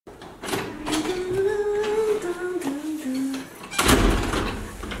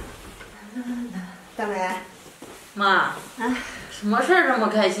美，妈，什么事儿这么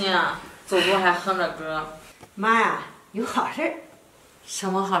开心啊？走路还哼着歌。妈呀，有好事儿。什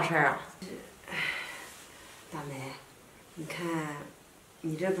么好事儿啊？大梅，你看，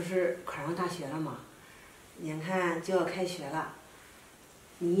你这不是考上大学了吗？眼看就要开学了，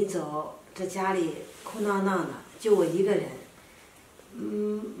你一走，这家里空荡荡的，就我一个人。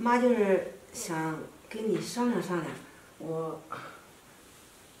妈就是想跟你商量商量，我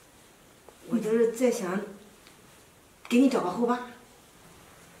就是在想，给你找个后爸。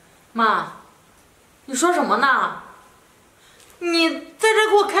妈，你说什么呢？你在这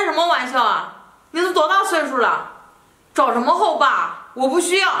给我开什么玩笑啊？你都多大岁数了？找什么后爸？我不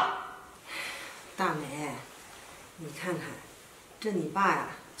需要。大梅，你看看，这你爸呀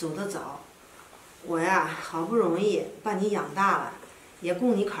走得早，我呀好不容易把你养大了，也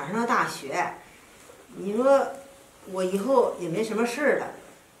供你考上了大学。你说我以后也没什么事儿了，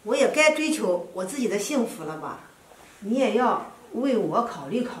我也该追求我自己的幸福了吧？你也要为我考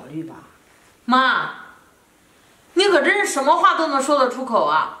虑考虑吧。妈，你可真是什么话都能说得出口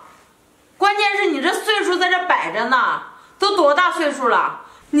啊！关键是你这岁数在这摆着呢，都多大岁数了？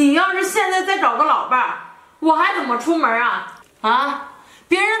你要是现在再找个老伴儿，我还怎么出门啊？啊，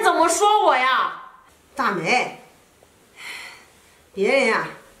别人怎么说我呀？大梅，别人呀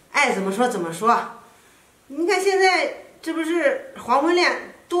爱怎么说怎么说。你看现在这不是黄昏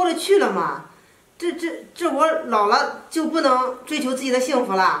恋多了去了吗？这我老了就不能追求自己的幸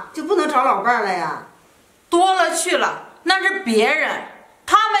福了，就不能找老伴儿了呀？多了去了，那是别人，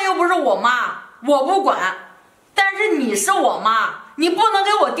他们又不是我妈，我不管。但是你是我妈，你不能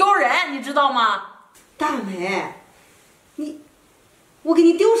给我丢人，你知道吗？大梅，我给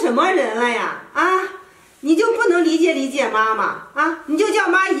你丢什么人了呀？啊，你就不能理解妈妈啊？你就叫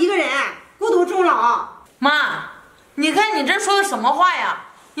妈一个人孤独终老？妈，你看你这说的什么话呀？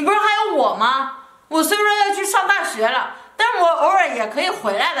你不是还有我吗？我虽说要去上大学了，但是我偶尔也可以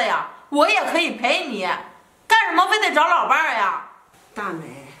回来的呀，我也可以陪你，干什么非得找老伴儿呀？大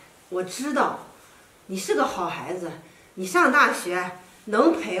梅，我知道你是个好孩子，你上大学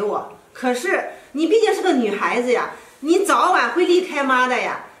能陪我，可是你毕竟是个女孩子呀，你早晚会离开妈的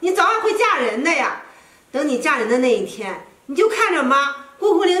呀，你早晚会嫁人的呀。等你嫁人的那一天，你就看着妈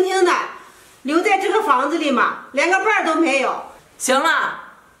孤苦伶仃的留在这个房子里嘛，连个伴儿都没有。行了，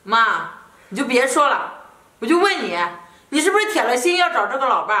妈，你就别说了，我就问你，你是不是铁了心要找这个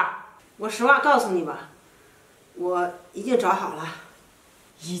老伴儿？我实话告诉你吧，我已经找好了。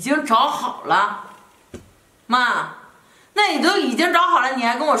已经找好了？妈，那你都已经找好了，你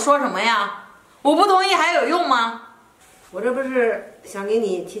还跟我说什么呀？我不同意还有用吗？我这不是想给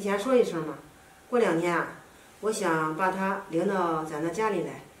你提前说一声吗？过2天啊，我想把他领到咱的家里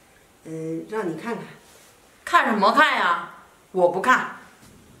来，让你看看。看什么看呀？我不看。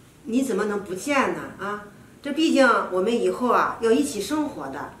你怎么能不见呢？啊，这毕竟我们以后啊要一起生活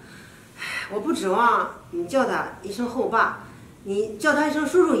的。我不指望你叫他一声后爸，你叫他一声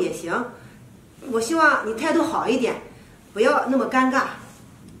叔叔也行。我希望你态度好一点，不要那么尴尬。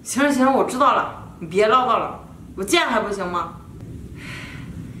行了行了，我知道了，你别唠叨了，我见还不行吗？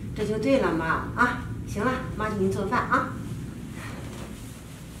这就对了妈啊！行了，妈给你做饭啊。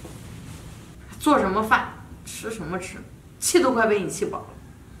做什么饭，吃什么吃，气都快被你气饱了，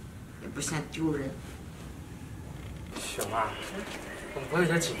也不嫌丢人。雪妈，我有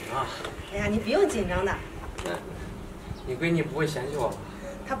点紧张啊。哎呀，你不用紧张的。你闺女不会嫌弃我吧？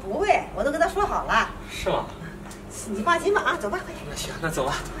她不会，我都跟她说好了。是吗？你放心吧啊，走吧，快点。那行，那走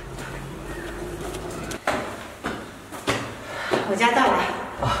吧。我家到了。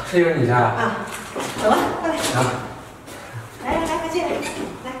啊，这就是你家呀？啊，走吧，快来。行。来，快进来，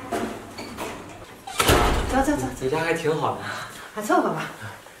来。走。你家还挺好的。还凑合吧。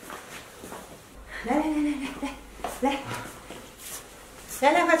来，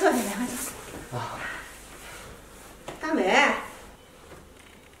快坐下来，快坐。啊。大美。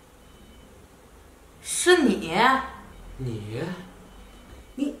是你？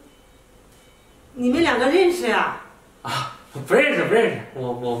你们2个认识啊？啊，不认识，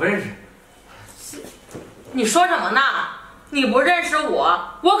我不认识。你说什么呢？你不认识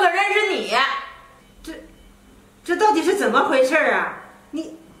我，我可认识你。这到底是怎么回事啊？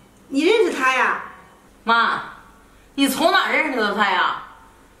你认识他呀？妈，你从哪认识的他呀？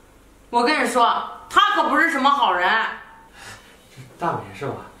我跟你说，他可不是什么好人。大美是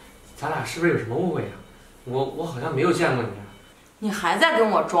吧？咱俩是不是有什么误会呀？我好像没有见过你。你还在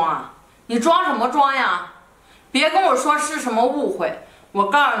跟我装啊？你装什么装呀？别跟我说是什么误会，我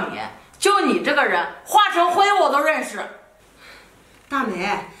告诉你，就你这个人，化成灰我都认识。大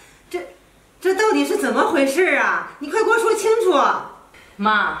美，这到底是怎么回事啊？你快给我说清楚。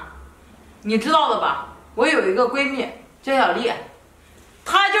妈，你知道的吧？我有一个闺蜜叫小丽，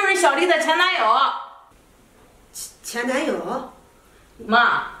她就是小丽的前男友。前男友？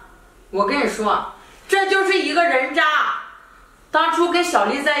妈，我跟你说，这就是一个人渣。当初跟小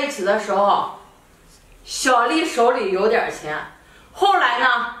丽在一起的时候，小丽手里有点钱，后来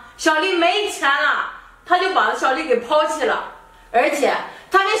呢，小丽没钱了，他就把小丽给抛弃了。而且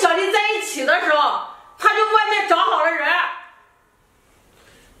他跟小丽在一起的时候，他就外面找好了人。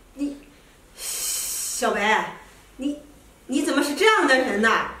小白，你怎么是这样的人呢？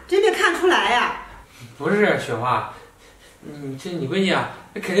真没看出来呀。不是雪花，你闺女啊，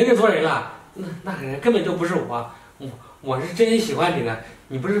那肯定认错人了。那个人根本就不是我是真心喜欢你的，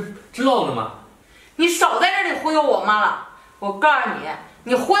你不是知道的吗？你少在这里忽悠我妈了！我告诉你，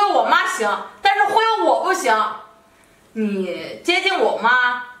你忽悠我妈行，但是忽悠我不行。你接近我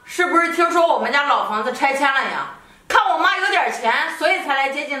妈，是不是听说我们家老房子拆迁了呀？看我妈有点钱，所以才来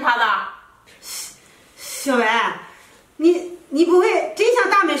接近她的。小白，你不会真像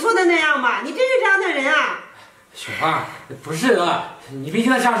大美说的那样吧？你真是这样的人啊？雪花，不是的，你别听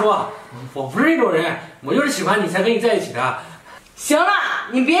他瞎说，我不是那种人，我就是喜欢你才跟你在一起的。行了，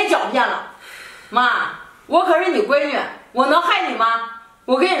你别狡辩了，妈，我可是你闺女，我能害你吗？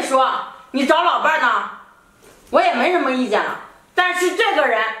我跟你说，你找老伴呢，我也没什么意见了，但是这个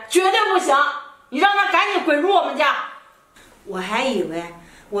人绝对不行，你让他赶紧滚出我们家。我还以为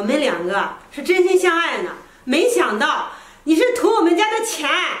我们两个是真心相爱呢，没想到你是图我们家的钱。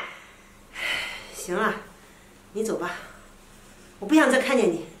行了，你走吧，我不想再看见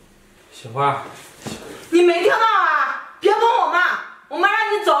你。雪花，你没听到啊？别碰我妈，我妈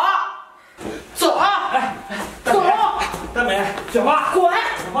让你走，走，走，大美，雪花，滚，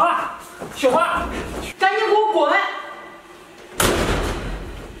雪花，雪花，赶紧给我滚！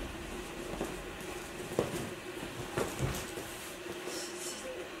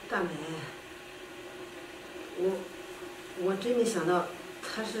大美，我真没想到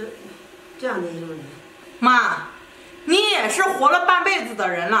他是这样的一种人。妈，你也是活了半辈子的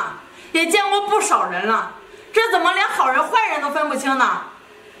人了，也见过不少人了，这怎么连好人坏人都分不清呢？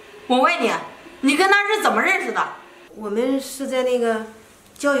我问你，你跟他是怎么认识的？我们是在那个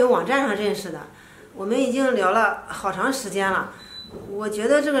交友网站上认识的，我们已经聊了好长时间了。我觉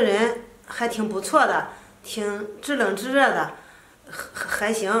得这个人还挺不错的，挺知冷知热的，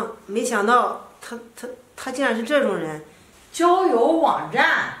还行。没想到他竟然是这种人。交友网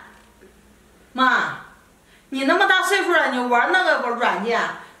站？妈，你那么大岁数了，你玩那个软件，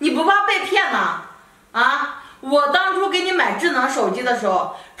你不怕被骗吗？啊，我当初给你买智能手机的时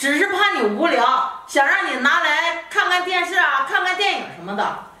候，只是怕你无聊，想让你拿来看看电视啊，看看电影什么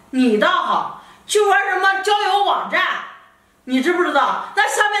的。你倒好，去玩什么交友网站？你知不知道那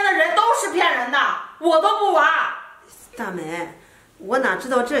下面的人都是骗人的，我都不玩。大美，我哪知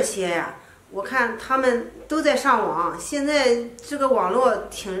道这些呀？我看他们都在上网，现在这个网络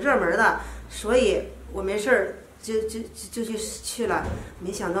挺热门的，所以我没事儿就去了，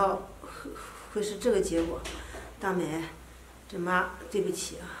没想到会是这个结果。大美，这妈对不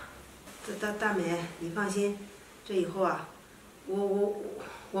起啊。大美，你放心，这以后啊，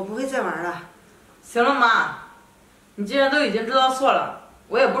我不会再玩了。行了，妈，你既然都已经知道错了，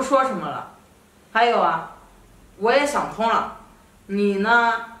我也不说什么了。还有啊，我也想通了，你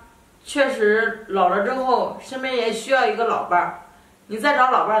呢，确实老了之后身边也需要一个老伴儿，你再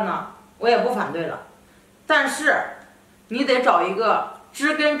找老伴儿呢，我也不反对了。但是你得找一个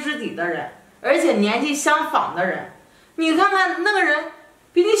知根知底的人，而且年纪相仿的人。你看看那个人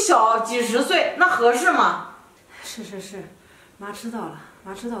比你小几十岁，那合适吗？是，妈知道了，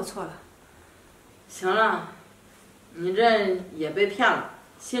妈知道错了。行了，你这也被骗了，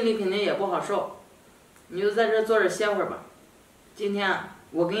心里肯定也不好受，你就在这坐着歇会儿吧。今天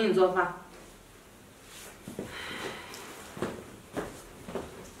我给你做饭。